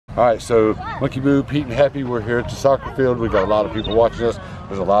All right, so MonkeyBoo, Pete, and Happy, we're here at the soccer field. We got a lot of people watching us.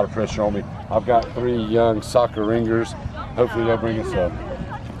 There's a lot of pressure on me. I've got 3 young soccer ringers. Hopefully they'll bring us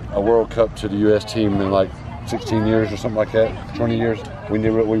a World Cup to the U.S. team in like 16 years or something like that, 20 years. We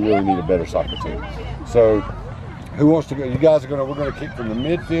really need a better soccer team. So who wants to go? You guys we're gonna kick from the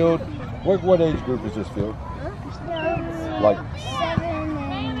midfield. What age group is this field? Like 7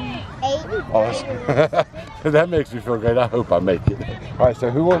 and 8. Oh, that makes me feel great. I hope I make it. All right, so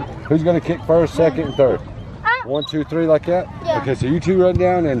who's gonna kick first, second, and third? 1, 2, 3, like that? Yeah. Okay, so you 2 run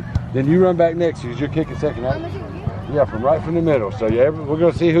down, and then you run back next because you're kicking second, right? Yeah, from the middle. So yeah, we're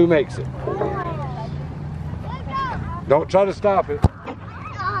gonna see who makes it. Don't try to stop it.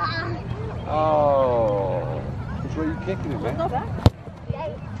 Oh, which way are you kicking it, man?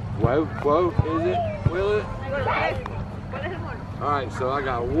 Whoa, is it? Will it? All right, so I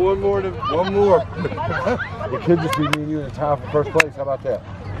got one more. It could just be me and you in a tie for first place. How about that?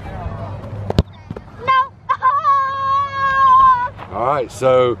 No. All right,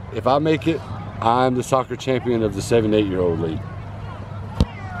 so if I make it, I'm the soccer champion of the 7 to 8-year-old league.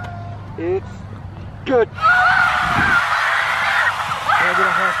 It's good. Can I get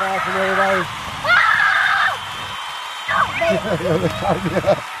a high five from everybody?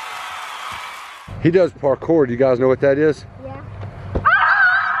 He does parkour. Do you guys know what that is? Yeah. Oh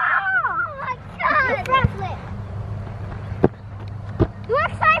my God! Front flip. Do a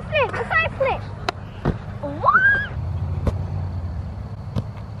side flip. A side flip. What?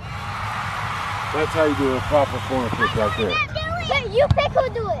 That's how you do a proper corner kick right there. But you pick who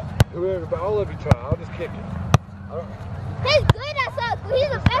do it. Whoever, all of you try. I'll just kick it. He's good at soccer. He's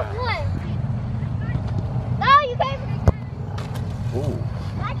the best one. No, you can't. Ooh.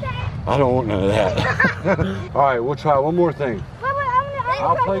 I don't want none of that. All right, we'll try one more thing.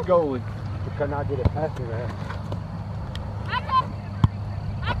 I'll play goalie. Can I get it past me, man?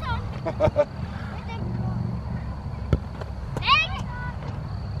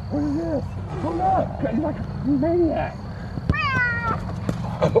 What is this? Hold up. You're like a maniac.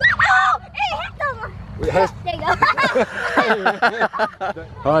 There you go.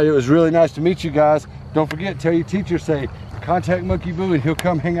 All right, it was really nice to meet you guys. Don't forget, tell your teacher, say, contact MonkeyBoo and he'll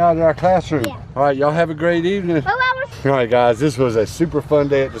come hang out in our classroom. Yeah. All right, y'all have a great evening. All right, guys, this was a super fun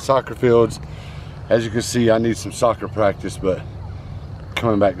day at the soccer fields. As you can see, I need some soccer practice, but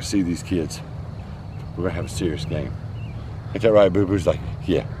coming back to see these kids, we're gonna have a serious game. Ain't that right, Boo? Boo's like,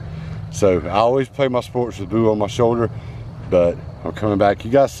 yeah. So I always play my sports with Boo on my shoulder, but I'm coming back.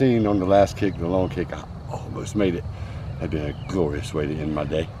 You guys seen on the last kick, the long kick, I almost made it. That'd been a glorious way to end my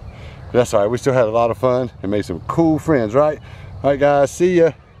day. But that's all right, we still had a lot of fun and made some cool friends, right? All right, guys, see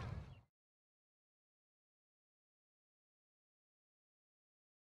ya.